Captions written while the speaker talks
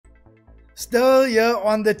Still here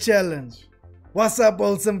on the challenge. What's up,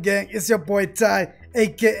 wholesome gang? It's your boy Ty,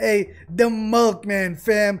 aka the Milkman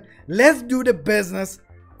fam. Let's do the business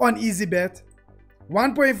on easy bet.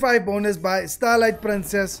 1.5 bonus by Starlight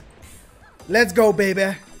Princess. Let's go,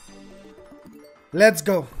 baby. Let's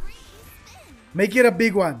go. Make it a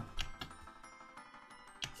big one.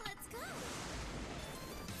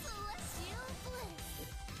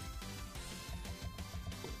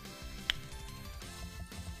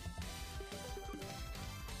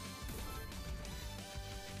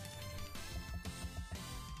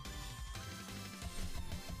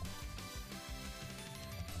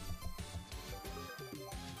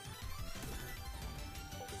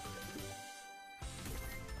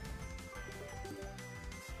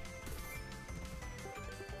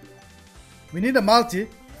 We need a multi.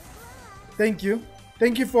 Thank you.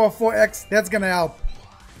 Thank you for a 4x. That's gonna help.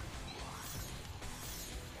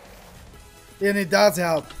 And it does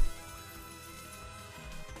help.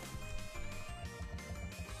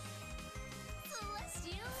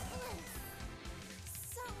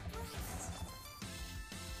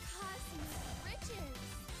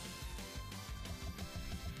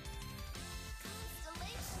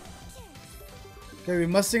 Okay, we're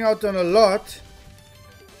missing out on a lot.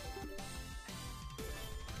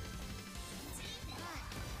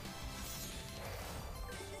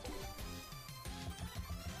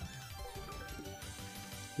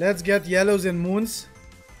 Let's get yellows and moons.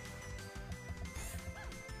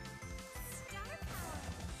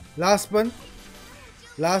 Last spin.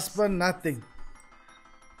 Last spin, nothing.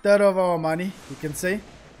 Third of our money, you can say.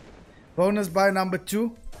 Bonus buy number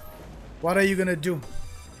 2. What are you gonna do?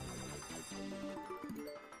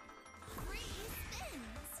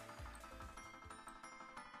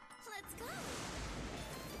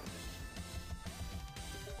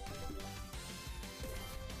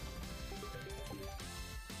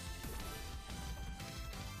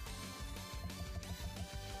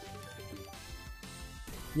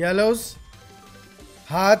 Yellows,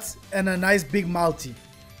 hearts, and a nice big multi.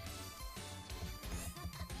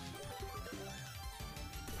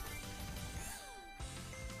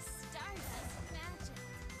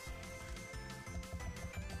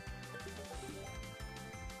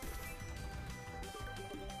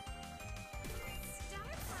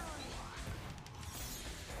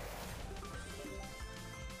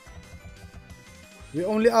 We're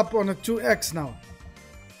only up on a 2x now.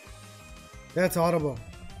 That's horrible.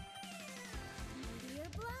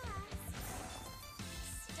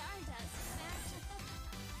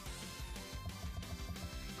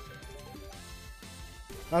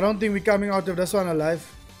 I don't think we're coming out of this one alive.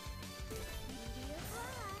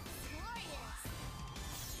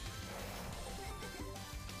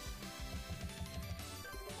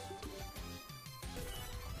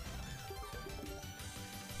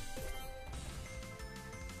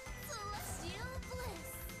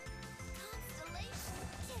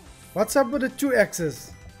 What's up with the 2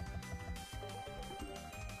 X's?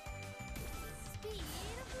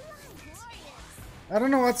 I don't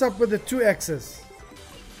know what's up with the 2 X's.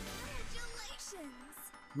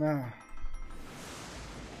 Nah.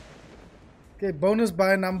 Okay, bonus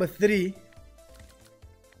buy number 3.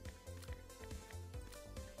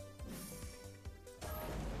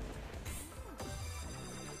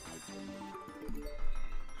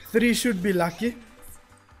 Three should be lucky.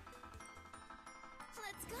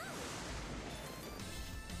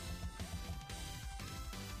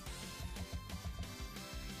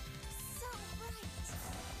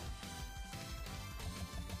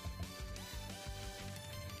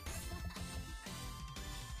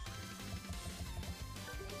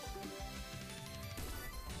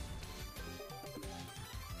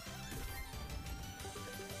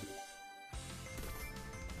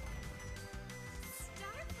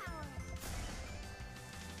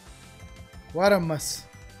 What a mess.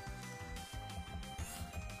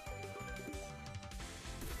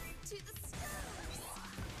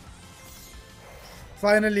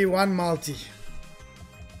 Finally, one multi.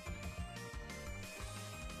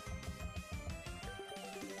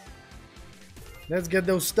 Let's get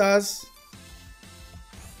those stars.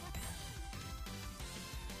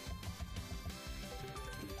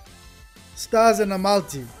 Stars and a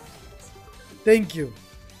multi. Thank you.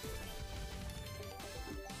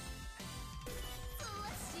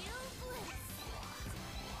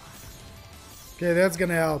 Okay, that's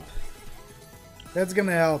gonna help. That's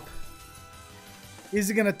gonna help. Is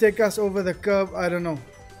he gonna take us over the curve? I don't know.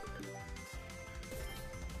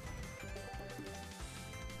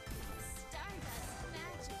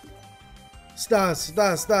 Stars,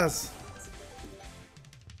 stars, stars.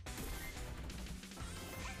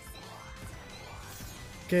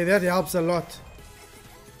 Okay, that helps a lot.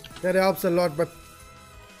 That helps a lot, but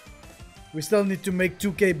we still need to make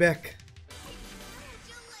 2K back.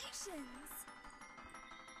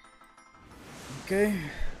 Okay,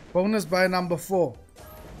 bonus buy number 4.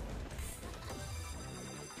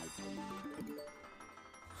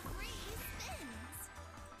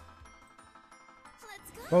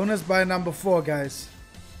 Bonus buy number 4, guys.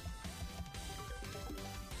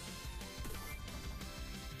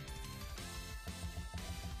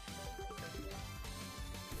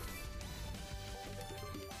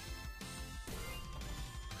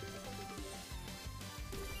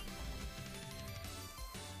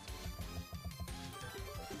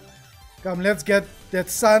 Come, let's get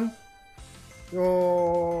that sun.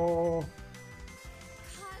 Oh.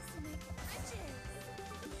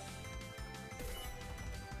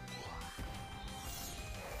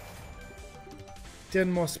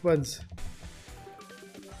 Ten more spins.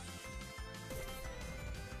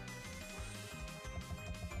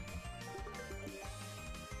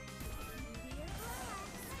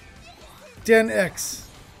 $10x.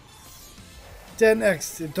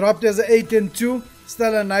 10x. It dropped as an 8 and 2.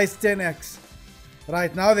 Still a nice 10x.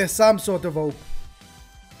 Right now there's some sort of hope.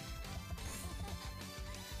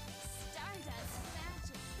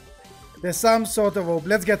 There's some sort of hope.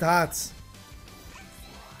 Let's get hearts.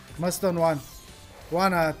 Must on one.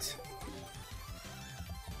 One heart.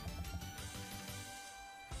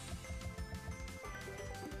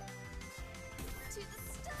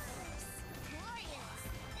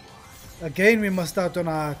 Again we must out on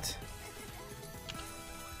a heart.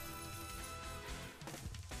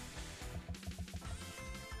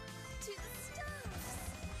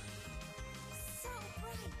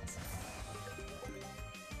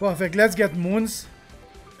 Perfect. Let's get moons.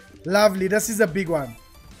 Lovely. This is a big one.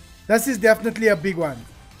 This is definitely a big one.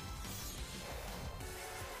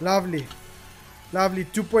 Lovely. Lovely.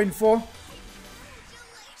 2.4.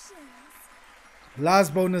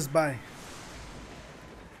 Last bonus buy.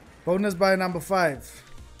 Bonus buy number 5.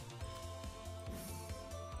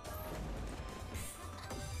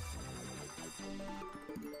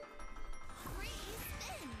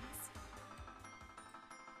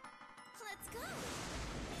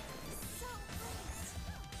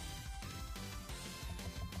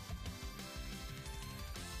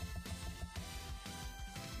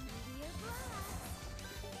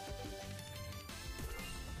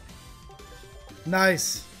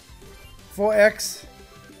 Nice. 4x.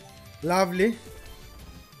 Lovely.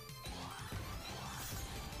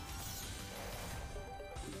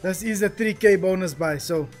 This is a 3K bonus buy,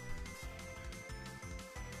 so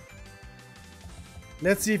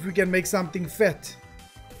let's see if we can make something fat.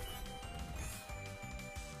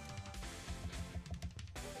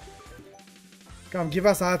 Come, give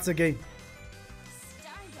us hearts again.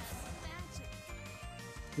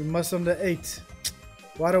 We must on the 8.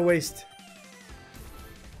 What a waste.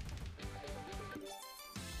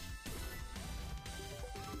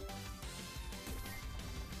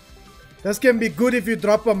 This can be good if you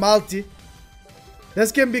drop a multi.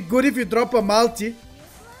 This can be good if you drop a multi.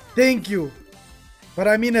 Thank you. But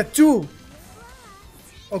I mean a 2.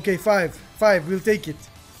 Okay, 5. 5, we'll take it.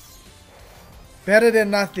 Better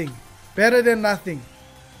than nothing. Better than nothing.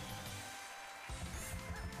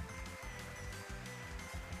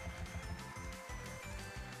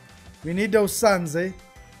 We need those suns, eh?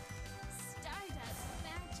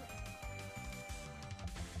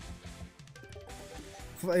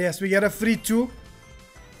 Yes, we get a free 2.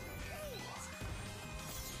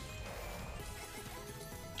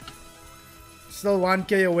 Still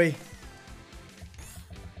 1K away.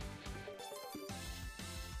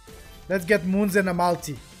 Let's get moons and a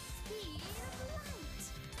multi.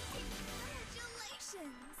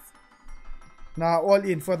 Now all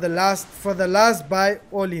in for the last buy.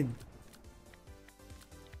 All in.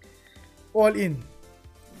 All in.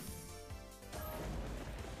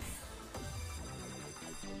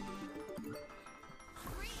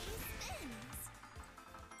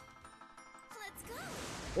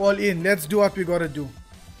 All in. Let's do what we gotta do.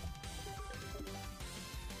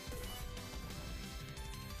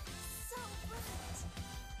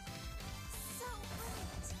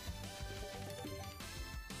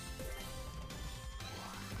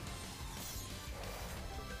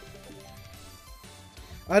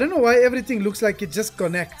 I don't know why everything looks like it just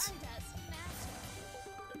connects.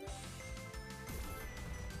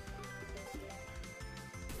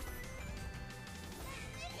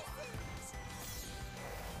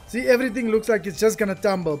 See, everything looks like it's just gonna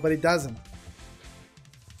tumble, but it doesn't.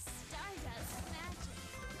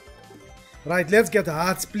 Right, let's get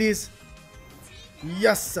hearts, please.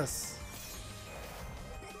 Yes, sis.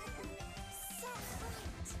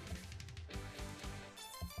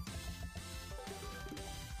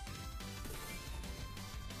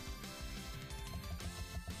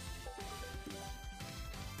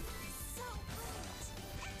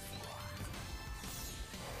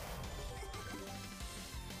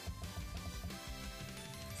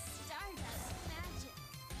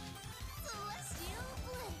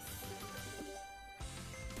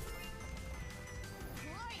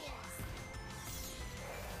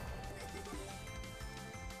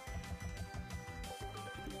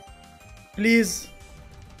 Please.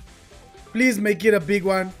 Please make it a big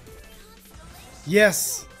one.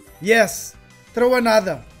 Yes. Yes. Throw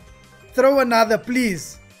another. Throw another,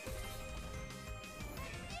 please.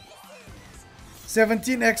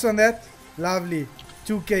 17x on that. Lovely.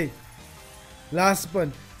 2k. Last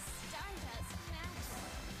spin.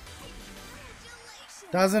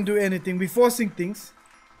 Doesn't do anything. We're forcing things.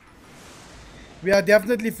 We are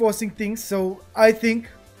definitely forcing things. So I think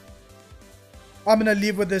I'm going to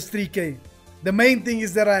leave with this 3k. The main thing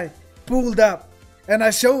is that I pulled up and I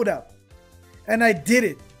showed up. And I did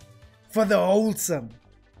it for the wholesome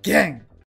gang.